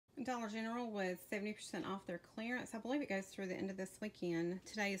Dollar General with 70% off their clearance. I believe it goes through the end of this weekend.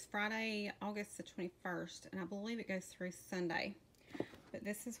 Today is Friday, August the 21st, and I believe it goes through Sunday. But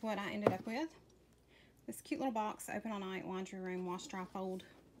this is what I ended up with. This cute little box, open all night, laundry room, wash, dry, fold.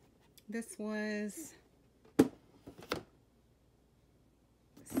 This was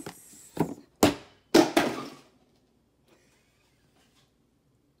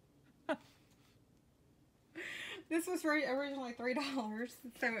this was originally $3,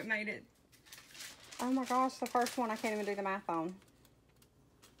 so it made it, oh my gosh, the first one I can't even do the math on.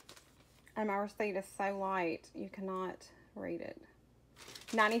 And my receipt is so light, you cannot read it.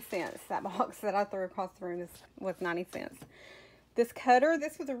 90 cents. That box that I threw across the room was 90 cents. This cutter,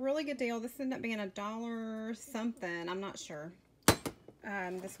 this was a really good deal. This ended up being $1 something. I'm not sure.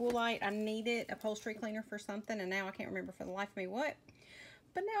 This Woolite, I needed upholstery cleaner for something, and now I can't remember for the life of me what.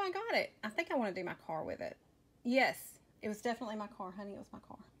 But now I got it. I think I want to do my car with it. Yes, it was definitely my car, honey. It was my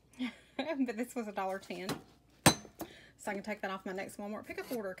car. But this was $1.10. So I can take that off my next Walmart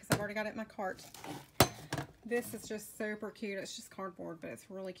pickup order because I've already got it in my cart. This is just super cute. It's just cardboard, but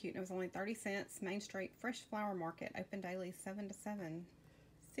it's really cute. And it was only 30 cents. Main Street Fresh Flower Market, open daily 7 to 7.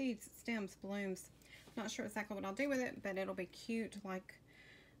 Seeds, stems, blooms. Not sure exactly what I'll do with it, but it'll be cute, like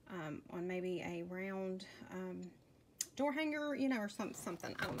on maybe a round door hanger, you know, or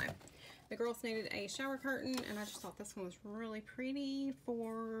something. I don't know. The girls needed a shower curtain, and I just thought this one was really pretty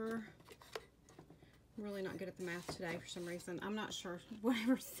for, really not good at the math today for some reason. I'm not sure.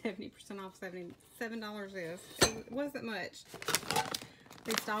 Whatever 70% off $77 is. It wasn't much.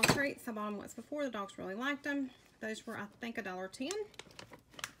 These dog treats, I bought them once before. The dogs really liked them. Those were, I think, $1.10.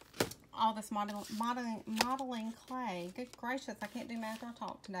 All this modeling clay. Good gracious, I can't do math or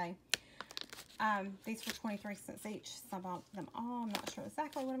talk today. These were 23 cents each, so I bought them all. I'm not sure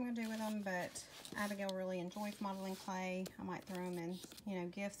exactly what I'm going to do with them, but Abigail really enjoys modeling clay. I might throw them in, you know,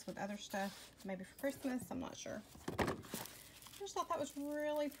 gifts with other stuff, maybe for Christmas. I'm not sure. I just thought that was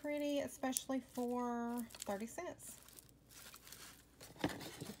really pretty, especially for 30 cents.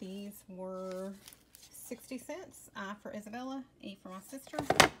 These were 60 cents. I for Isabella, E for my sister.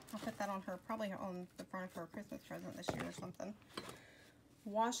 I'll put that on her, probably on the front of her Christmas present this year or something.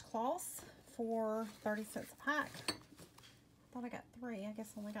 Washcloths for 30 cents a pack. I thought I got 3. I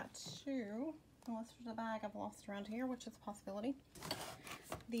guess I only got 2. Unless there's a bag I've lost around here, which is a possibility.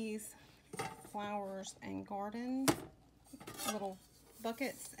 These flowers and garden little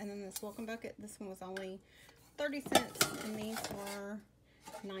buckets, and then this welcome bucket. This one was only 30 cents, and these were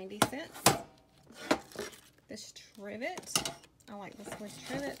 90 cents. This trivet, I like this Swiss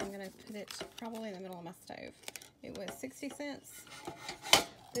trivet. I'm going to put it probably in the middle of my stove. It was 60 cents.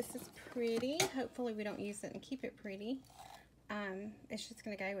 This is pretty. Hopefully we don't use it and keep it pretty. It's just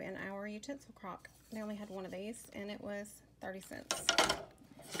going to go in our utensil crock. They only had one of these, and it was 30 cents.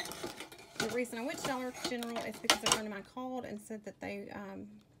 The reason I went to Dollar General is because a friend of mine called and said that they,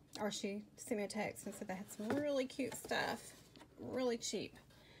 or she sent me a text and said they had some really cute stuff, really cheap.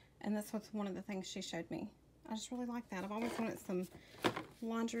 And this was one of the things she showed me. I just really like that. I've always wanted some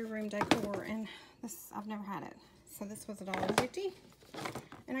laundry room decor, and this, I've never had it. So this was $1.50,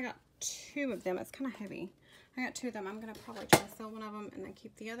 and I got 2 of them. It's kind of heavy. I got 2 of them. I'm going to probably try to sell one of them and then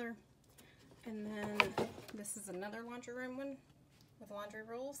keep the other. And then this is another laundry room one with laundry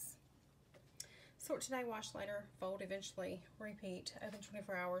rules. Sort today, wash later, fold eventually, repeat, open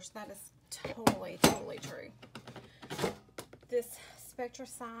 24 hours. That is totally, totally true. This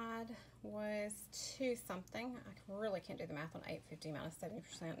Spectracide was 2 something. I really can't do the math on 850 minus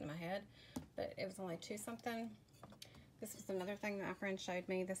 70% in my head, but it was only 2 something. This was another thing that my friend showed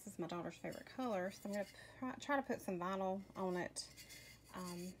me. This is my daughter's favorite color, so I'm going to try to put some vinyl on it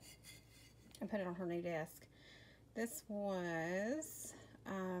and put it on her new desk. This was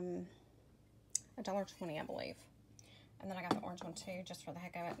 $1.20, I believe. And then I got the orange one too, just for the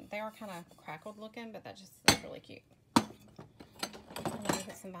heck of it. They are kind of crackled looking, but that just is really cute. I'm going to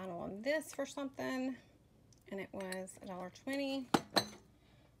put some vinyl on this for something, and it was $1.20.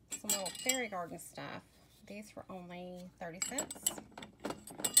 Some little fairy garden stuff. These were only 30 cents. I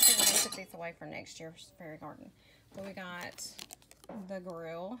think we're going to put these away for next year's fairy garden. Then we got the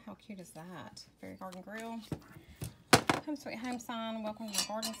grill. How cute is that? Fairy garden grill. Home sweet home sign. Welcome to my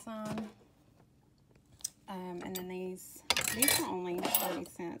garden sign. And then these were only 30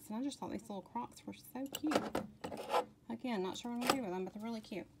 cents. And I just thought these little crocs were so cute. Again, not sure what I'm going to do with them, but they're really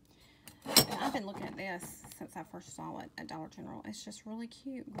cute. And I've been looking at this since I first saw it at Dollar General. It's just really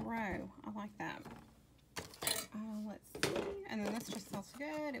cute. Grow. I like that. Let's see. And then this just smells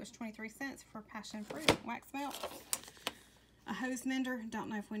good. It was 23 cents for passion fruit wax melt. A hose mender. Don't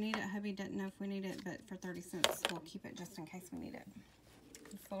know if we need it. Hubby didn't know if we need it, but for 30 cents, we'll keep it just in case we need it.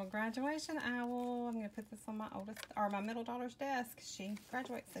 This little graduation owl. I'm going to put this on my oldest, or my middle daughter's desk. She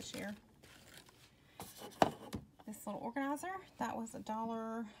graduates this year. This little organizer, that was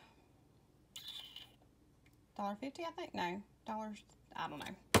 $1.50, I think. No, dollars. I don't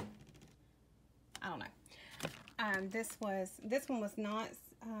know. This one was not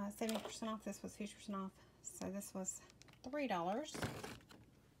 70% off. This was 50% off. So this was $3.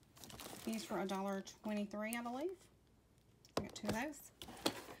 These were $1.23, I believe. I got 2 of those.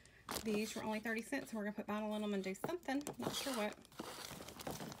 These were only 30 cents, so we're gonna put vinyl in them and do something. Not sure what.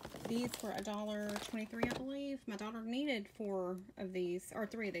 These were $1.23, I believe. My daughter needed 4 of these, or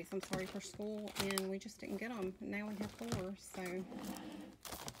 3 of these, I'm sorry, for school, and we just didn't get them. Now we have 4, so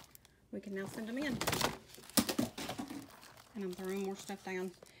we can now send them in. And I'm throwing more stuff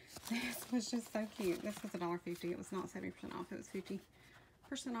down. This was just so cute. This was $1.50. It was not 70% off. It was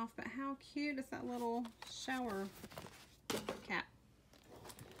 50% off. But how cute is that little shower cap?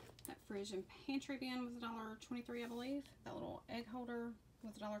 That fridge and pantry bin was $1.23, I believe. That little egg holder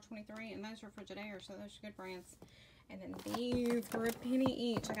was $1.23, and those are Frigidaire, so those are good brands. And then these were a penny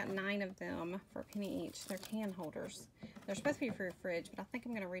each. I got 9 of them for a penny each. They're can holders. They're supposed to be for your fridge, but I think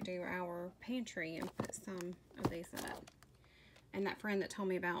I'm going to redo our pantry and put some of these in it. And that friend that told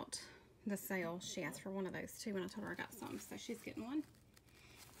me about the sale, she asked for one of those too when I told her I got some, so she's getting one.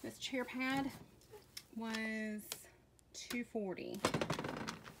 This chair pad was $2.40.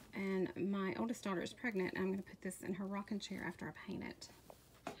 And my oldest daughter is pregnant, and I'm going to put this in her rocking chair after I paint it.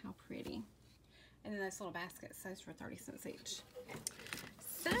 How pretty. And then those little baskets, those were 30 cents each.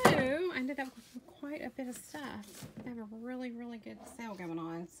 So, I ended up with quite a bit of stuff. They have a really, really good sale going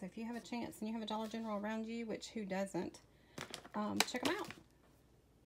on. So if you have a chance and you have a Dollar General around you, which who doesn't, check them out.